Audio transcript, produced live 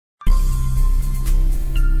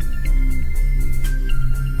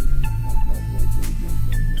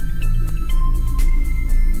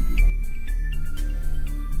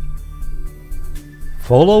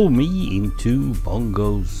Follow me into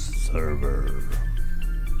Bongo's server.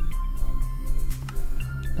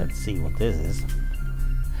 Let's see what this is.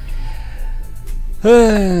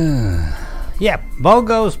 Yeah,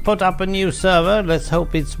 Bongo's put up a new server. Let's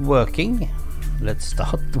hope it's working. Let's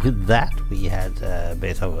start with that. We had a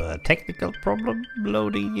bit of a technical problem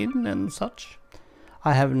loading in and such.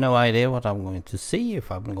 I have no idea what I'm going to see,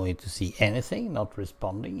 if I'm going to see anything, not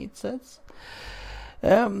responding, it says.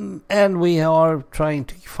 And we are trying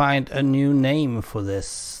to find a new name for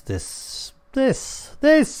this,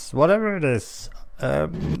 whatever it is.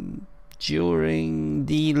 During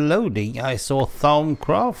the loading, I saw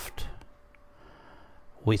Thaumcraft,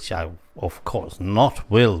 which I, of course, not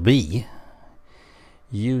will be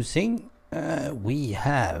using. We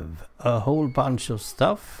have a whole bunch of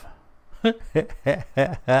stuff.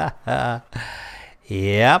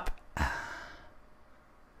 Yep.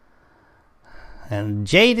 And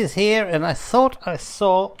Jade is here, and I thought I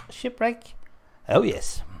saw Shipwreck. Oh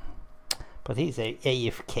yes, but he's a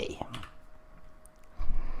AFK.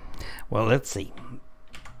 Well, let's see.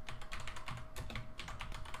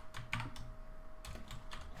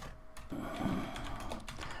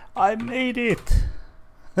 I made it.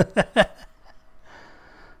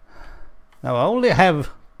 Now I only have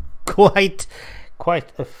quite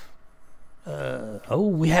a oh,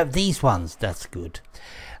 we have these ones. That's good.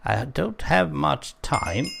 I don't have much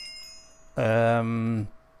time because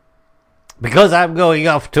I'm going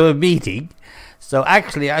off to a meeting, so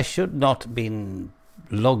actually I should not been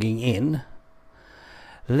logging in.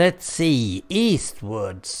 Let's see,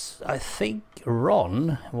 eastwards. I think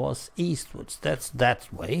Ron was eastwards. That's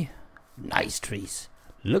that way. Nice trees.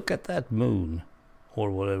 Look at that moon, or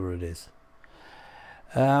whatever it is.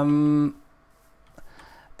 And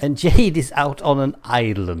Jade is out on an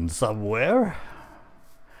island somewhere.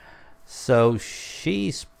 So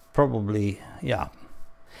she's probably, yeah.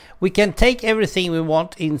 We can take everything we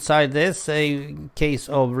want inside this, in case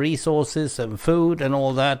of resources and food and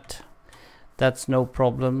all that. That's no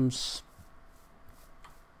problems.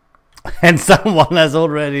 And someone has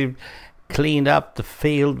already cleaned up the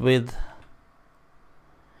field with...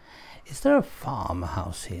 Is there a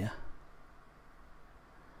farmhouse here?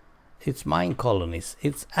 It's mine colonies.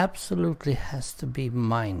 It absolutely has to be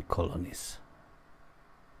mine colonies.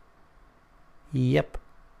 Yep.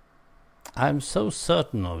 I'm so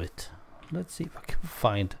certain of it. Let's see if I can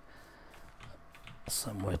find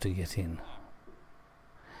somewhere to get in.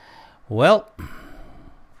 Well,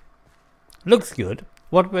 looks good.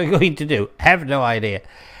 What we're going to do, have no idea.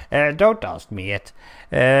 Don't ask me yet.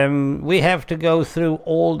 We have to go through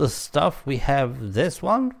all the stuff. We have this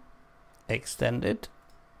one. Extended.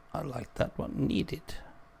 I like that one. Needed.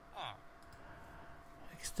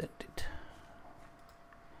 Extended.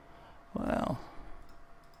 Well,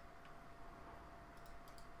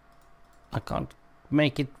 I can't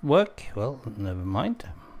make it work. Well, never mind.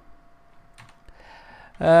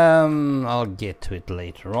 I'll get to it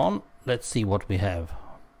later on. Let's see what we have.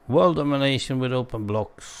 World domination with open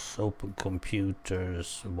blocks, open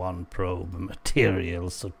computers, one probe,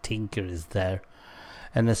 materials. So Tinker is there.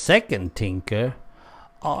 And a second Tinker,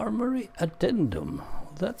 armory addendum.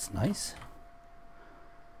 That's nice.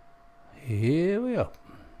 Here we are.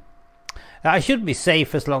 I should be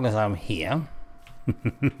safe as long as I'm here.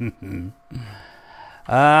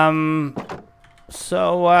 I'll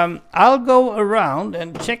go around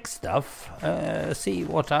and check stuff, see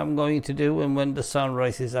what I'm going to do, and when the sun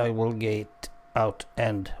rises I will get out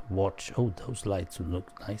and watch. Oh, those lights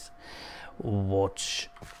look nice. Watch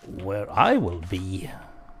where I will be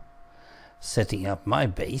setting up my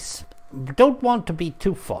base. Don't want to be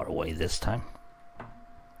too far away this time.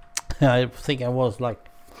 I think I was like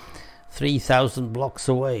 3,000 blocks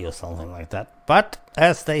away or something like that. But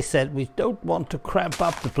as they said, we don't want to cramp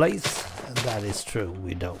up the place. And that is true.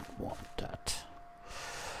 We don't want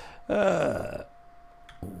that.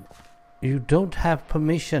 You don't have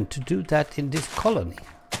permission to do that in this colony.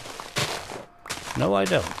 No, I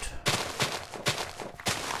don't.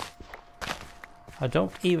 I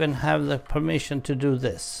don't even have the permission to do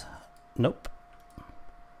this. Nope.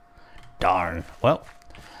 Darn. Well,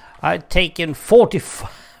 I've taken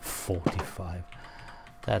 45.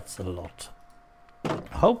 That's a lot.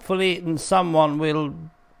 Hopefully someone will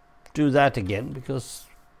do that again, because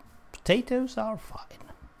potatoes are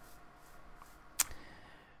fine.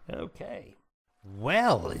 Okay.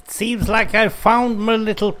 Well, it seems like I found my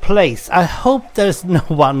little place. I hope there's no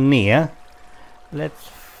one near.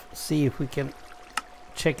 Let's see if we can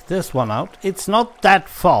check this one out. It's not that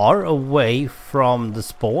far away from the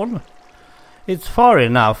spawn. It's far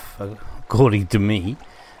enough, according to me.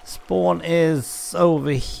 Spawn is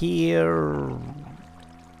over here.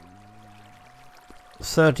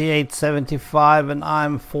 3875 and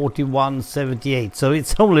I'm 4178, so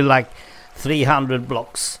it's only like 300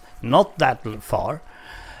 blocks, not that far.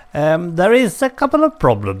 There is a couple of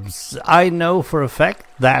problems. I know for a fact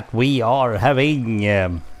that we are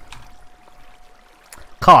having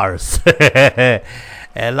cars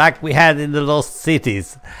like we had in the Lost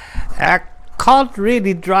Cities. I can't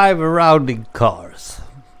really drive around in cars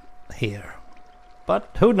here, but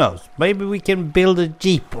who knows, maybe we can build a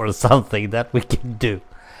Jeep or something that we can do.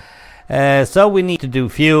 So we need to do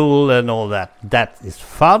fuel and all that. That is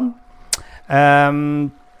fun.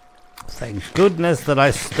 Thank goodness that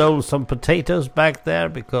I stole some potatoes back there,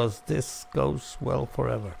 because this goes well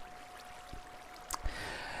forever.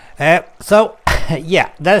 So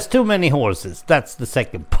yeah, there's too many horses. That's the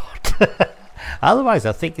second part. Otherwise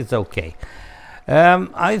I think it's okay.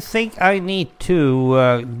 I think I need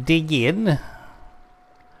to dig in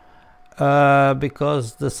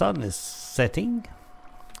because the sun is setting.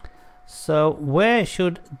 So where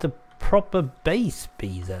should the proper base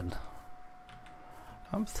be then?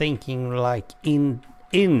 I'm thinking like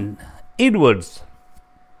inwards.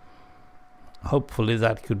 Hopefully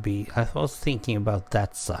that could be. I was thinking about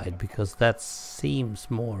that side because that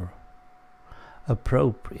seems more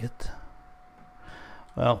appropriate.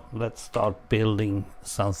 Well, let's start building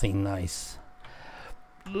something nice,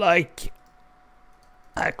 like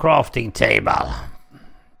a crafting table.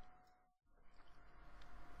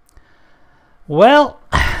 Well,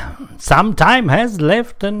 some time has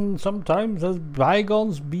left, and sometimes as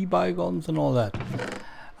bygones be bygones and all that.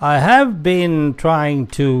 I have been trying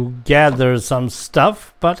to gather some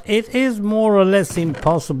stuff, but it is more or less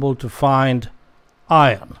impossible to find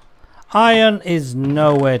iron. Iron is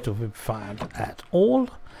nowhere to be found at all.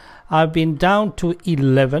 I've been down to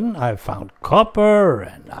 11. I've found copper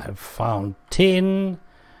and I've found tin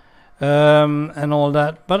and all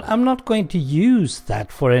that, but I'm not going to use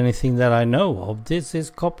that for anything that I know of. This is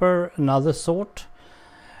copper, another sort,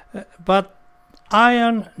 but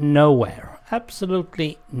iron nowhere,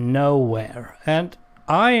 absolutely nowhere. And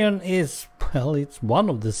iron is, well, it's one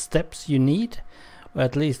of the steps you need, or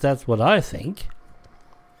at least that's what I think.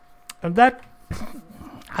 And that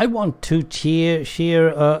I want to shear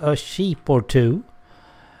a sheep or two,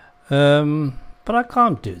 but I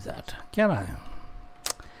can't do that, can I?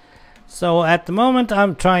 So at the moment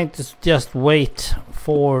I'm trying to just wait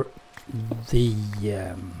for the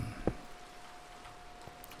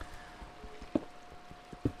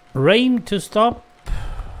rain to stop,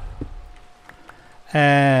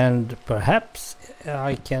 and perhaps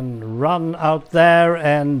I can run out there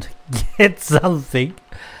and get something.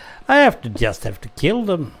 I just have to kill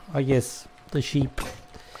them, I guess, the sheep,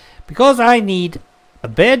 because I need a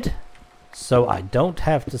bed so I don't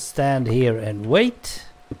have to stand here and wait.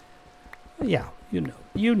 Yeah,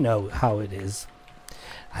 you know how it is.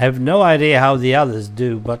 I have no idea how the others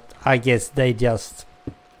do, but I guess they just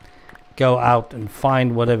go out and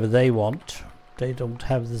find whatever they want. They don't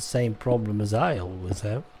have the same problem as I always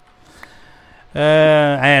have.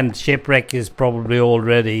 And Shipwreck is probably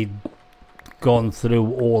already gone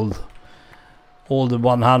through all the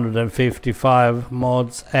 155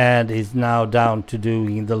 mods and is now down to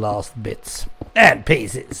doing the last bits and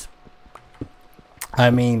pieces. I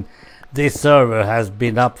mean, this server has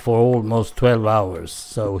been up for almost 12 hours,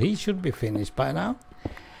 so he should be finished by now.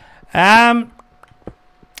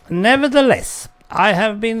 Nevertheless, I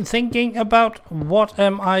have been thinking about what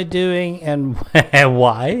am I doing and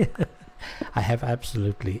why. I have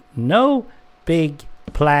absolutely no big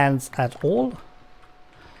plans at all.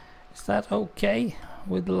 Is that okay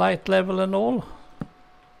with the light level and all?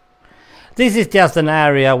 This is just an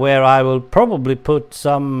area where I will probably put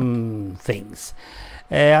some things.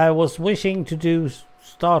 I was wishing to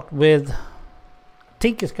start with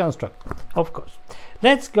Tinker's Construct, of course.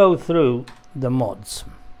 Let's go through the mods.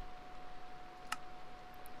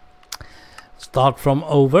 Start from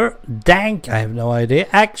over. Dank, I have no idea.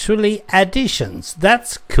 Actually, additions.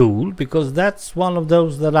 That's cool, because that's one of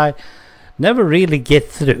those that I never really get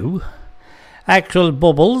through. Actual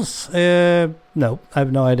bubbles. No, I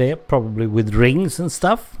have no idea. Probably with rings and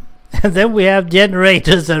stuff. And then we have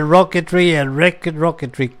generators and rocketry and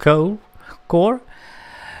rocketry core.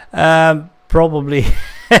 Probably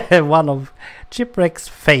one of Chipwreck's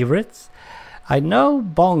favorites. I know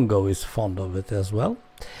Bongo is fond of it as well.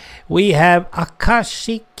 We have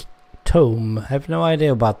Akashic Tome. I have no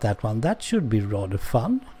idea about that one. That should be rather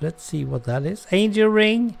fun. Let's see what that is. Angel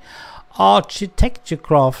Ring. Architecture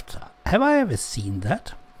Craft. Have I ever seen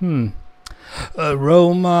that?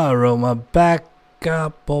 Aroma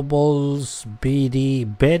Backup, Bubbles, BD,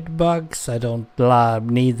 Bed Bugs. I don't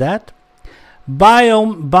need that.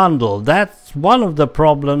 Biome bundle. That's one of the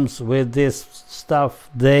problems with this stuff.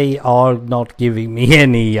 They are not giving me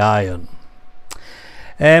any iron.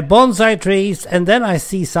 Bonsai trees, and then I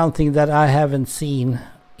see something that I haven't seen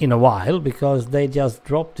in a while because they just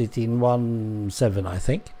dropped it in 1.7, I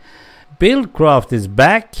think. Buildcraft is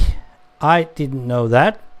back. I didn't know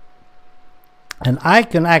that, and I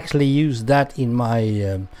can actually use that in my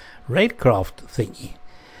raidcraft thingy.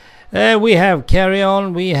 We have carry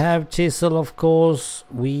on, we have chisel, of course,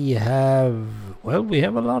 we have a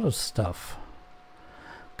lot of stuff.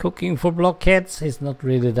 Cooking for blockheads is not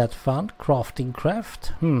really that fun. Crafting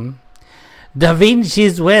craft. Da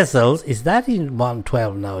Vinci's vessels, is that in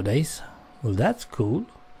 1.12 nowadays? Well, that's cool.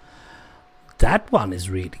 That one is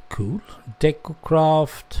really cool.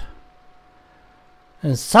 Decocraft.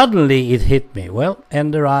 And suddenly it hit me. Well,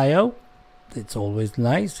 Ender IO. It's always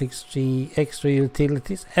nice. Extra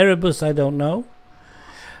utilities. Erebus, I don't know.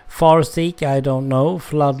 Farseek, I don't know.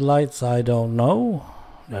 Floodlights, I don't know.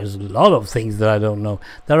 There's a lot of things that I don't know.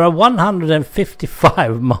 There are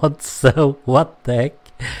 155 mods, so what the heck.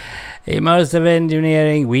 Immersive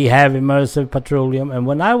engineering, we have immersive petroleum. And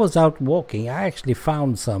when I was out walking, I actually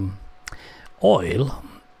found some oil.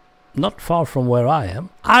 Not far from where I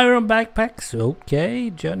am. Iron backpacks, okay.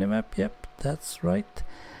 Journey map, yep, that's right.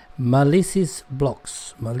 Malice's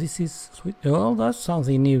blocks. Malice's sweet. Oh, that's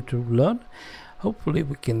something new to learn. Hopefully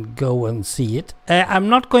we can go and see it. I'm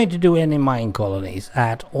not going to do any mine colonies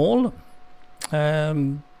at all.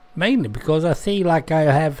 Mainly because I feel like I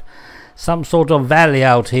have some sort of valley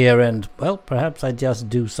out here, and well, perhaps I just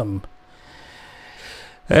do some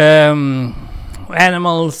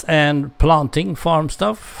animals and planting farm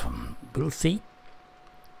stuff. We'll see.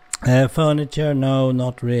 Furniture, no,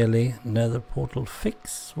 not really. Nether portal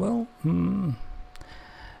fix, well,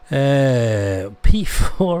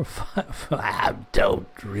 P4, 5, I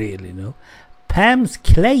don't really know. Pam's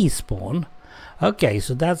clay spawn. Okay,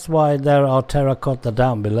 so that's why there are terracotta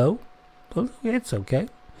down below. Well, it's okay.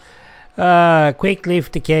 Quick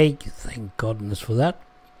lift the cake. Thank goodness for that.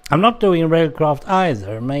 I'm not doing railcraft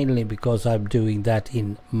either, mainly because I'm doing that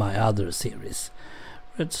in my other series.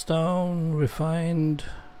 Redstone, refined,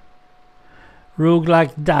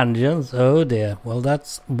 roguelike dungeons. Oh dear. Well,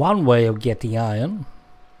 that's one way of getting iron.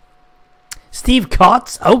 Steve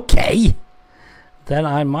Cots, okay. Then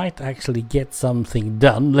I might actually get something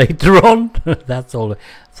done later on. That's all.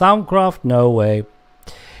 Thaumcraft, no way.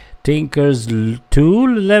 Tinker's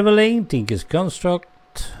tool leveling, Tinker's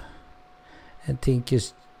construct, and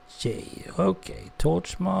Tinker's J. Okay,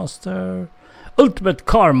 Torchmaster, Ultimate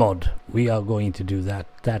Car Mod. We are going to do that.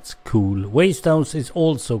 That's cool. Waystones is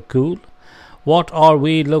also cool. What are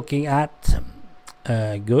we looking at?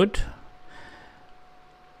 Good.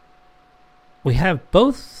 We have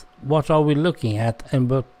both. What are we looking at? And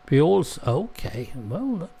but we also, okay,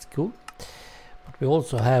 well, that's cool. But we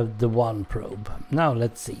also have the one probe. Now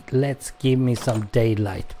let's see. Let's give me some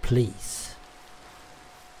daylight, please.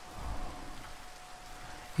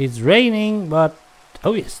 It's raining, but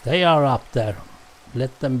oh yes, they are up there.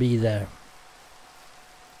 Let them be there.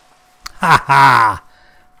 Ha ha!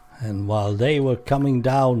 And while they were coming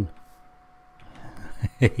down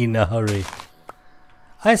in a hurry,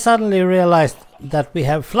 I suddenly realized that we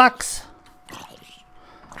have flux.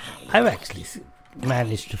 I've actually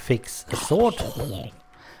managed to fix a sword, but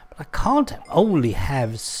I can't only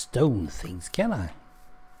have stone things, can I?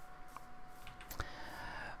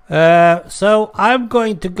 So I'm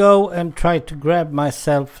going to go and try to grab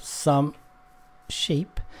myself some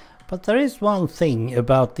sheep, but there is one thing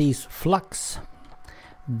about these flux.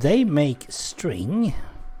 They make string,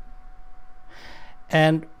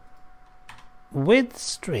 and with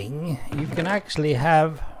string you can actually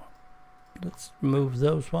have, let's move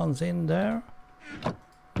those ones in there.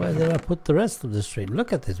 Where did I put the rest of the string?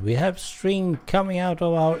 Look at this, we have string coming out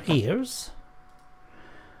of our ears.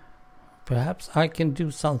 Perhaps I can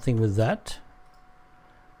do something with that.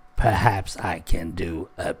 Perhaps I can do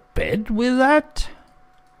a bed with that.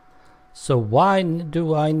 So why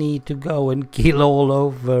do I need to go and kill all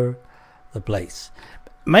over the place?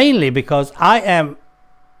 Mainly because I am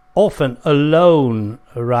often alone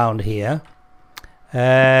around here,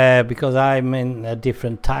 because I'm in a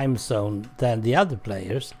different time zone than the other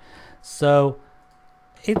players. So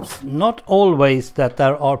it's not always that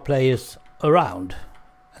there are players around.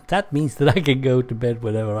 That means that I can go to bed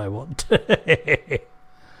whenever I want.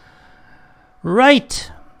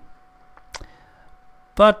 Right.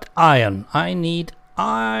 But iron. I need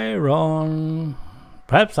iron.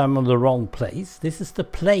 Perhaps I'm on the wrong place. This is the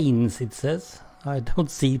plains, it says. I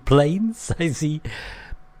don't see plains. I see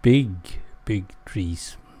big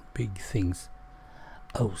trees. Big things.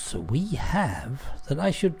 Oh, so we have that.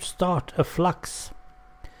 I should start a flux.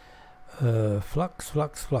 Flux.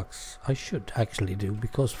 I should actually do,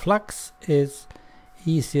 because flux is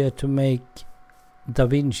easier to make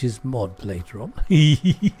DaVinci's mod later on.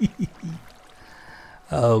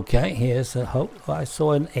 Okay, here's a hope. I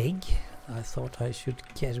saw an egg. I thought I should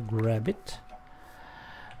grab it.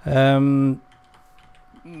 Yeah,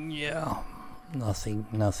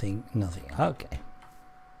 nothing. Okay.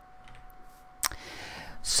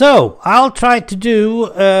 So I'll try to do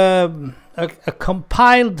a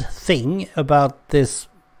compiled thing about this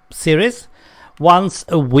series once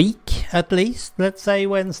a week at least. Let's say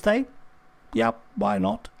Wednesday. Yep, why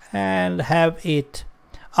not? And have it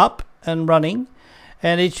up and running.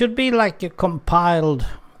 And it should be like a compiled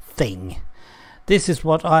thing. This is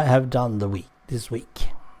what I have done this week.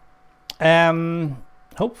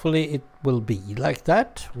 Hopefully it will be like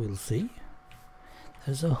that. We'll see.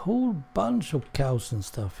 There's a whole bunch of cows and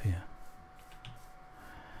stuff here.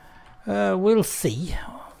 We'll see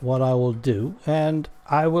what I will do. And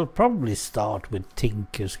I will probably start with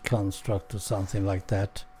Tinker's Construct or something like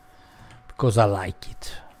that, because I like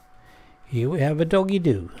it. Here we have a doggy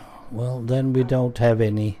do. Well, then we don't have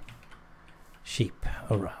any sheep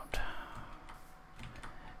around.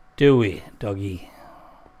 Do we, doggy?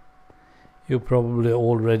 You've probably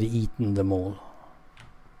already eaten them all.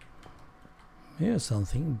 Here's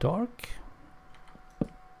something dark.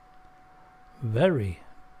 Very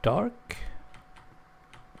dark.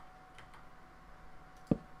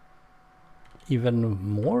 Even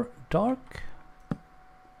more dark.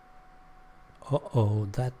 Uh-oh,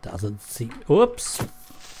 that doesn't seem... Oops!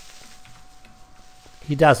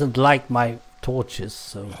 He doesn't like my torches,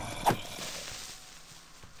 so...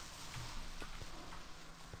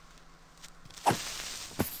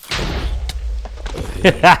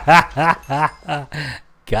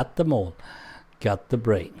 Got them all. Got the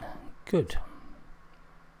brain. Good.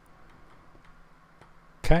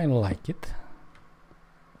 Kinda like it.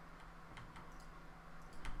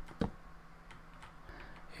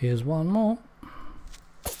 Here's one more.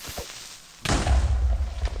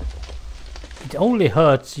 It only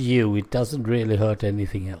hurts you, it doesn't really hurt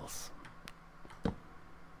anything else.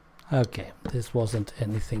 Okay, this wasn't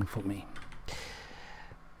anything for me.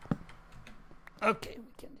 Okay,